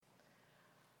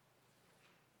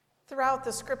Throughout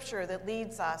the scripture that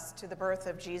leads us to the birth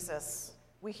of Jesus,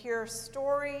 we hear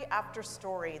story after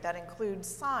story that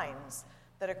includes signs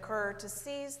that occur to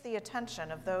seize the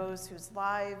attention of those whose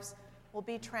lives will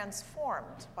be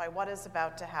transformed by what is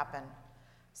about to happen.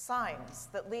 Signs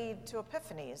that lead to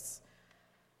epiphanies.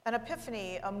 An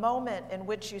epiphany, a moment in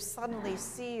which you suddenly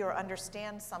see or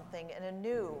understand something in a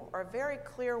new or very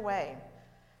clear way.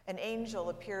 An angel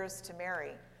appears to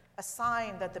Mary, a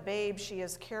sign that the babe she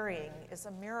is carrying is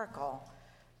a miracle.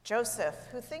 Joseph,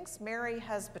 who thinks Mary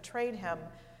has betrayed him,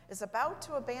 is about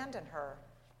to abandon her,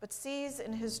 but sees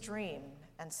in his dream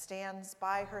and stands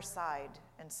by her side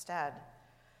instead.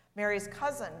 Mary's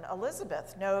cousin,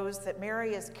 Elizabeth, knows that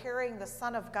Mary is carrying the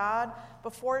Son of God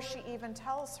before she even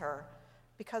tells her,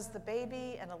 because the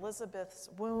baby in Elizabeth's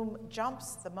womb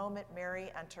jumps the moment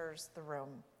Mary enters the room.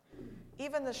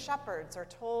 Even the shepherds are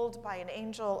told by an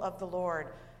angel of the Lord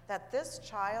that this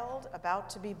child about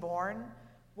to be born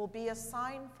will be a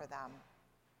sign for them.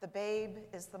 The babe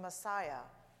is the Messiah,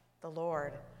 the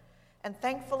Lord. And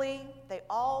thankfully, they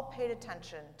all paid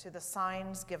attention to the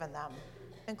signs given them,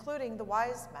 including the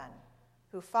wise men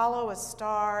who follow a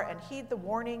star and heed the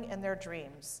warning in their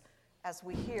dreams, as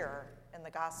we hear in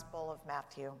the Gospel of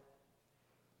Matthew.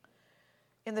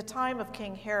 In the time of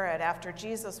King Herod, after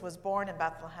Jesus was born in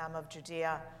Bethlehem of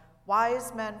Judea,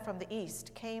 wise men from the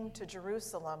east came to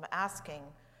Jerusalem asking,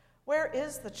 "Where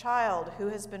is the child who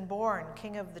has been born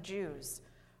King of the Jews?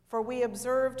 For we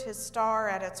observed his star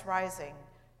at its rising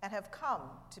and have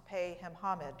come to pay him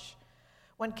homage."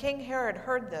 When King Herod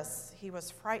heard this, he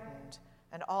was frightened,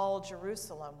 and all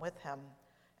Jerusalem with him.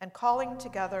 And calling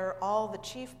together all the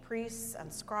chief priests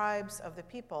and scribes of the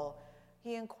people,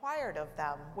 he inquired of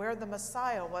them where the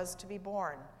Messiah was to be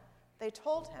born. They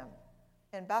told him,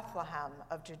 "In Bethlehem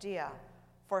of Judea,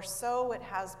 for so it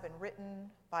has been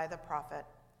written by the prophet."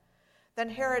 Then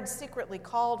Herod secretly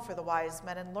called for the wise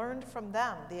men and learned from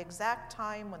them the exact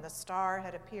time when the star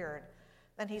had appeared.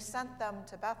 Then he sent them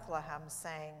to Bethlehem,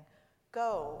 saying,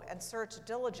 "Go and search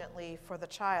diligently for the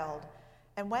child,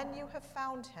 and when you have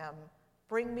found him,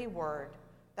 bring me word,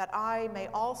 that I may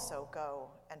also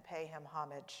go and pay him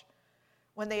homage."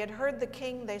 When they had heard the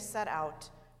king, they set out,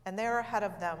 and there ahead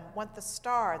of them went the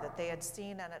star that they had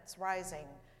seen at its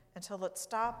rising, until it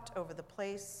stopped over the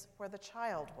place where the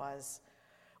child was.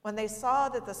 When they saw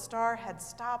that the star had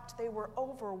stopped, they were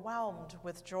overwhelmed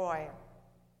with joy.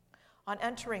 On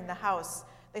entering the house,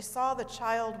 they saw the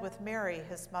child with Mary,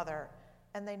 his mother,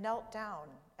 and they knelt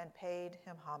down and paid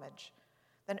him homage.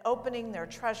 Then opening their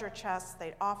treasure chests,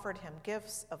 they offered him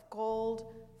gifts of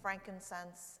gold,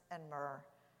 frankincense, and myrrh.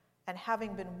 And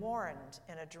having been warned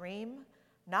in a dream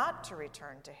not to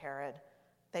return to Herod,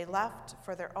 they left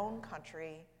for their own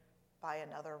country by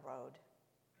another road.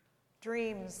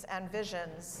 Dreams and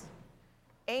visions,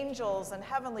 angels and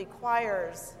heavenly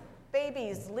choirs,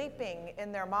 babies leaping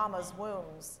in their mama's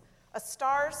wombs, a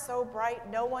star so bright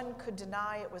no one could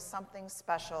deny it was something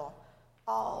special.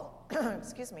 All,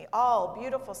 all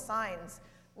beautiful signs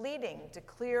leading to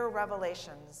clear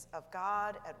revelations of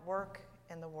God at work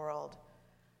in the world.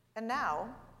 And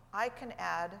now I can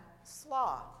add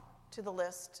slaw to the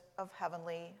list of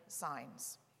heavenly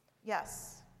signs.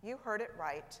 Yes, you heard it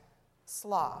right,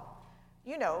 slaw.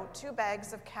 You know, 2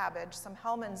 bags of cabbage, some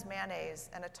Hellmann's mayonnaise,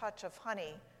 and a touch of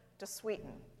honey to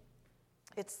sweeten.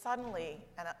 It suddenly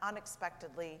and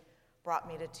unexpectedly brought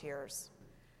me to tears.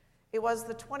 It was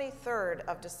the 23rd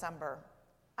of December.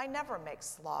 I never make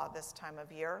slaw this time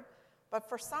of year, but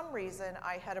for some reason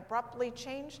I had abruptly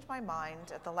changed my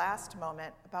mind at the last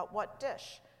moment about what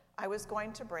dish I was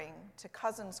going to bring to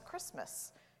Cousin's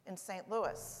Christmas in St.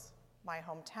 Louis, my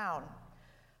hometown.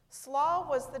 Slaw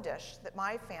was the dish that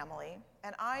my family,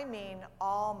 and I mean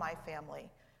all my family,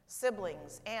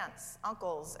 siblings, aunts,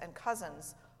 uncles, and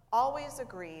cousins, always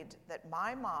agreed that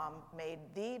my mom made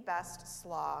the best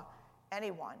slaw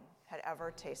anyone had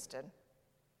ever tasted.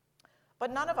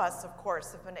 But none of us, of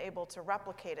course, have been able to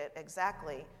replicate it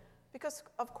exactly because,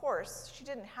 of course, she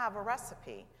didn't have a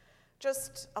recipe,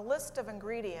 just a list of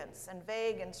ingredients and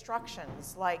vague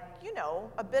instructions like, you know,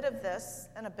 a bit of this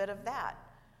and a bit of that.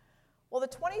 Well, the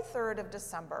 23rd of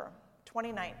December,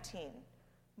 2019,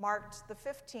 marked the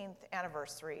 15th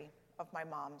anniversary of my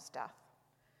mom's death,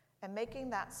 and making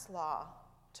that slaw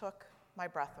took my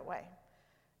breath away.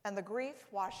 And the grief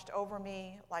washed over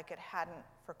me like it hadn't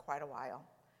for quite a while.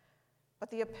 But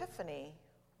the epiphany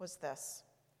was this.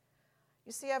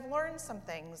 You see, I've learned some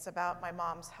things about my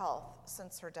mom's health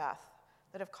since her death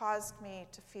that have caused me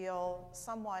to feel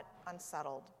somewhat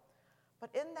unsettled. But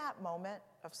in that moment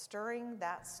of stirring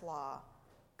that slaw,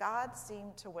 God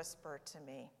seemed to whisper to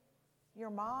me, "Your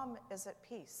mom is at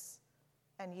peace,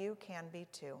 and you can be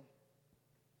too."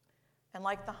 And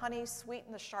like the honey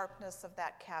sweeten the sharpness of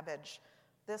that cabbage,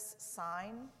 this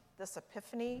sign, this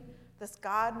epiphany, this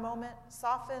God moment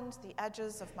softened the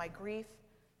edges of my grief,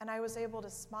 and I was able to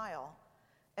smile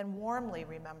and warmly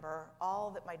remember all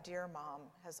that my dear mom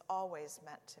has always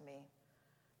meant to me.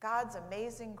 God's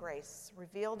amazing grace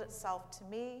revealed itself to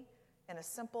me in a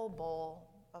simple bowl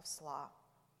of slaw.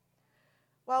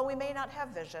 While we may not have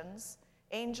visions,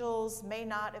 angels may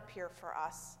not appear for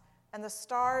us, and the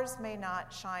stars may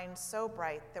not shine so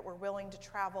bright that we're willing to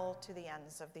travel to the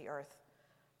ends of the earth.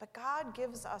 But God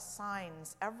gives us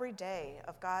signs every day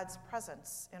of God's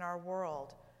presence in our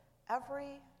world,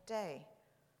 every day.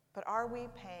 But are we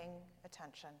paying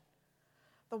attention?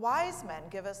 The wise men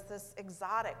give us this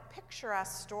exotic,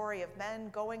 picturesque story of men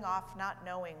going off not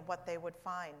knowing what they would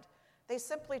find. They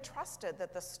simply trusted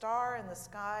that the star in the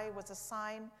sky was a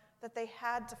sign that they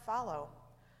had to follow.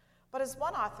 But as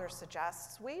one author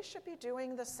suggests, we should be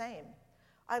doing the same.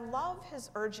 I love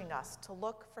his urging us to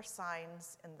look for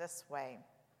signs in this way.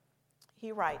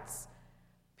 He writes,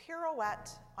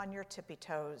 "Pirouette on your tippy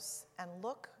toes and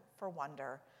look for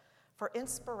wonder, for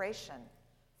inspiration,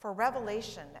 for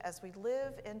revelation as we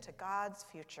live into God's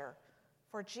future,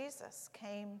 for Jesus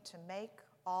came to make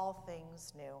all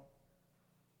things new."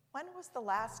 When was the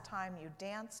last time you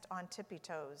danced on tippy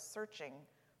toes, searching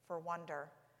for wonder?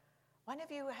 When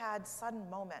have you had sudden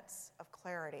moments of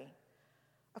clarity?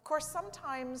 Of course,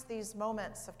 sometimes these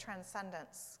moments of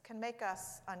transcendence can make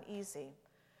us uneasy.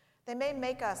 They may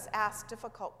make us ask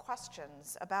difficult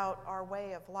questions about our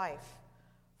way of life.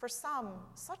 For some,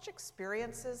 such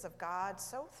experiences of God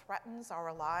so threatens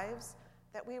our lives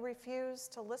that we refuse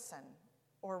to listen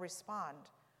or respond.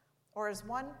 Or as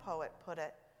one poet put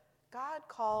it, God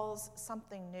calls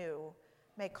something new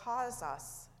may cause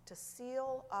us to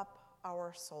seal up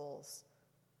our souls.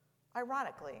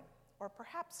 Ironically, or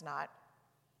perhaps not,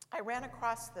 I ran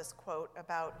across this quote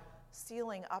about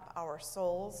sealing up our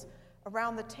souls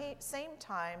around the same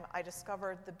time I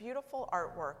discovered the beautiful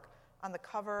artwork on the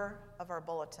cover of our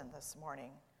bulletin this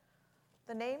morning.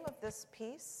 The name of this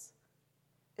piece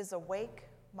is "Awake,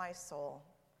 My Soul."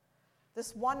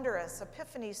 This wondrous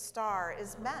epiphany star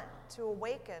is meant to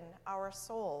awaken our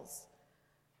souls.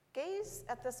 Gaze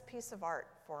at this piece of art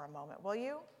for a moment, will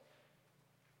you?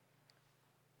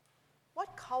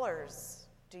 What colors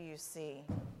do you see?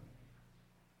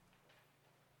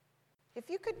 If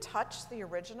you could touch the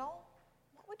original,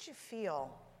 what would you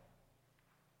feel?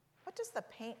 What does the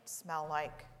paint smell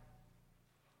like?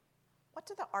 What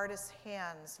do the artist's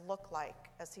hands look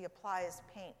like as he applies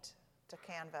paint to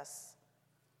canvas?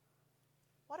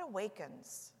 What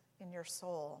awakens in your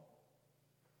soul?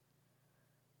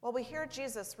 Well, we hear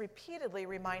Jesus repeatedly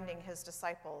reminding his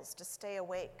disciples to stay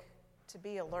awake, to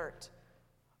be alert.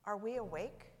 Are we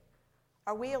awake?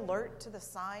 Are we alert to the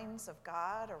signs of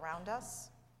God around us?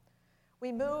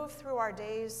 We move through our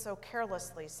days so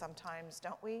carelessly sometimes,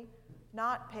 don't we?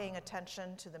 Not paying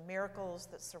attention to the miracles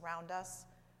that surround us,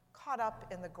 caught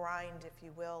up in the grind, if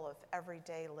you will, of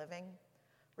everyday living,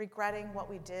 regretting what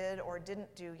we did or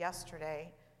didn't do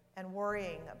yesterday, and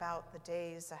worrying about the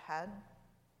days ahead,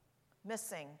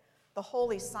 missing the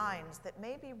holy signs that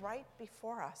may be right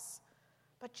before us.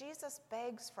 But Jesus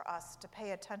begs for us to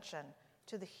pay attention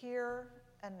to the here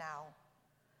and now.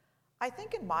 I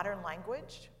think in modern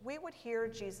language, we would hear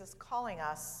Jesus calling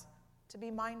us to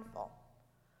be mindful.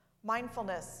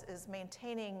 Mindfulness is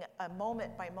maintaining a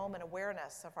moment-by-moment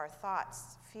awareness of our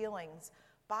thoughts, feelings,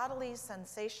 bodily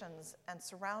sensations, and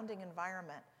surrounding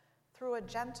environment through a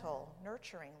gentle,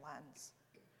 nurturing lens.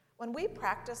 When we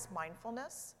practice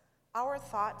mindfulness, our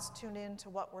thoughts tune into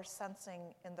what we're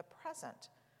sensing in the present,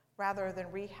 rather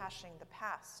than rehashing the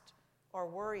past or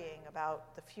worrying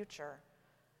about the future.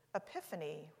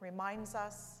 Epiphany reminds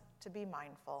us to be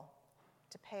mindful,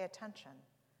 to pay attention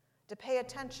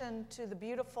to the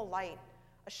beautiful light,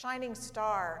 a shining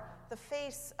star, the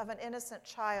face of an innocent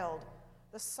child,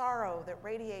 the sorrow that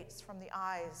radiates from the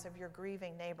eyes of your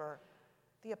grieving neighbor,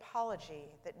 the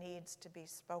apology that needs to be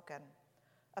spoken.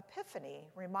 Epiphany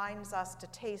reminds us to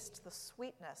taste the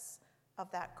sweetness of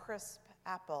that crisp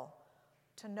apple,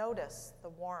 to notice the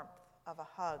warmth of a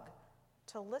hug,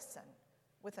 to listen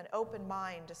with an open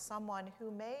mind to someone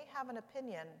who may have an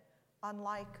opinion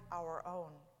unlike our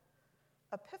own.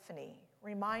 Epiphany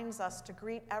reminds us to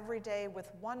greet every day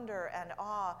with wonder and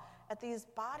awe at these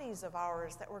bodies of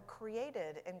ours that were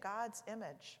created in God's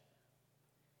image.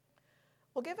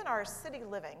 Well, given our city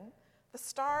living, the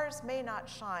stars may not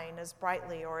shine as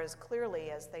brightly or as clearly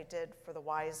as they did for the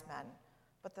wise men,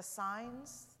 but the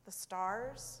signs, the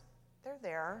stars, they're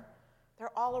there.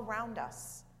 They're all around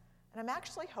us. And I'm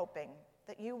actually hoping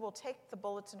that you will take the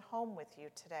bulletin home with you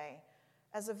today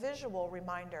as a visual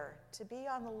reminder to be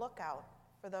on the lookout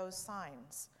for those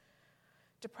signs,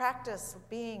 to practice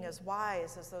being as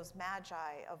wise as those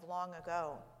magi of long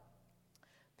ago.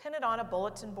 Pin it on a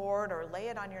bulletin board or lay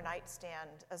it on your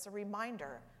nightstand as a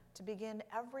reminder to begin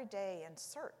every day in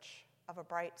search of a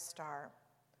bright star.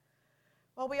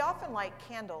 Well, we often light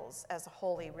candles as a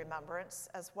holy remembrance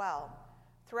as well.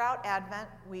 Throughout Advent,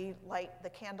 we light the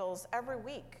candles every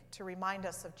week to remind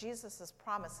us of Jesus'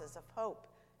 promises of hope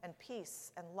and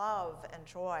peace and love and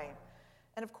joy.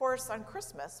 And of course, on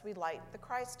Christmas, we light the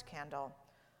Christ candle.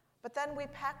 But then we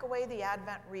pack away the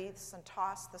Advent wreaths and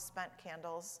toss the spent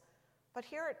candles. But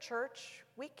here at church,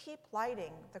 we keep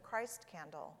lighting the Christ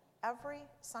candle every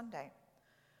Sunday.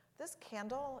 This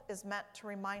candle is meant to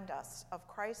remind us of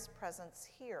Christ's presence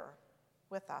here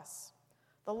with us,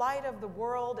 the light of the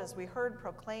world, as we heard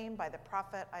proclaimed by the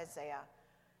prophet Isaiah.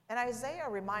 And Isaiah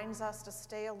reminds us to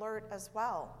stay alert as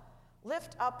well.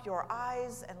 Lift up your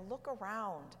eyes and look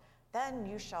around. Then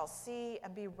you shall see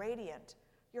and be radiant.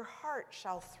 Your heart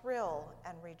shall thrill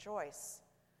and rejoice.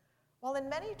 While in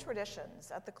many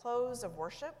traditions, at the close of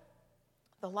worship,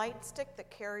 the light stick that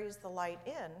carries the light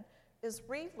in is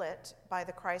relit by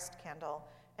the Christ candle,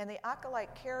 and the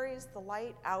acolyte carries the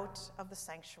light out of the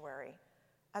sanctuary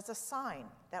as a sign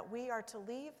that we are to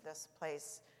leave this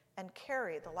place and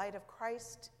carry the light of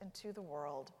Christ into the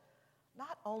world.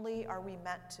 Not only are we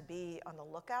meant to be on the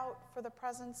lookout for the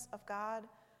presence of God,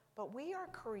 but we are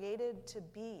created to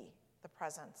be the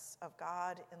presence of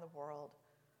God in the world.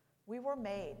 We were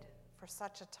made for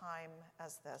such a time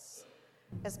as this.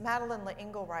 As Madeleine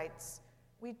L'Engle writes,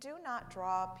 we do not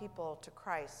draw people to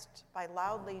Christ by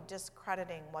loudly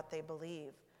discrediting what they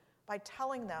believe, by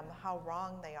telling them how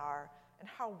wrong they are and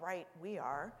how right we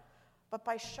are, but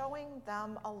by showing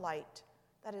them a light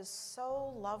that is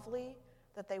so lovely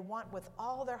that they want with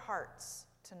all their hearts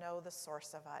to know the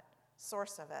source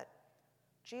of it.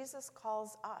 Jesus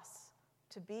calls us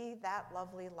to be that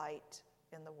lovely light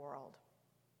in the world.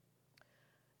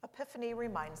 Epiphany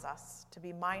reminds us to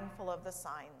be mindful of the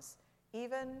signs,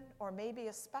 even or maybe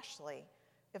especially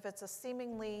if it's a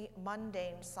seemingly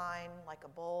mundane sign like a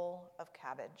bowl of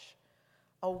cabbage.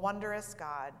 O wondrous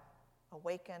God,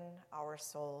 awaken our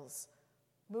souls.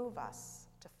 Move us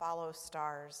to follow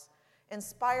stars.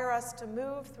 Inspire us to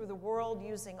move through the world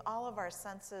using all of our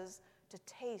senses to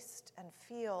taste and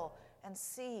feel and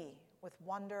see with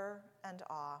wonder and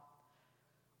awe.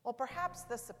 Well, perhaps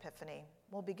this Epiphany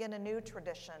will begin a new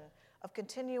tradition of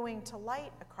continuing to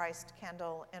light a Christ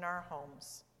candle in our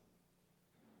homes.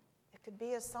 It could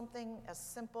be something as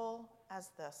simple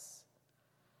as this.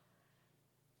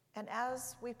 And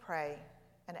as we pray,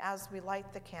 and as we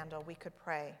light the candle, we could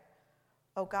pray,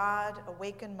 O God,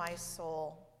 awaken my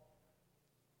soul.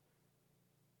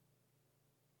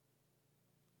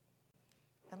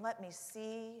 And let me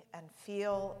see and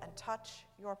feel and touch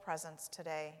your presence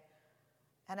today.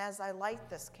 And as I light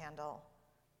this candle,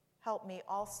 help me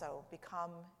also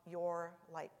become your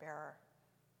light bearer.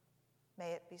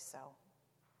 May it be so.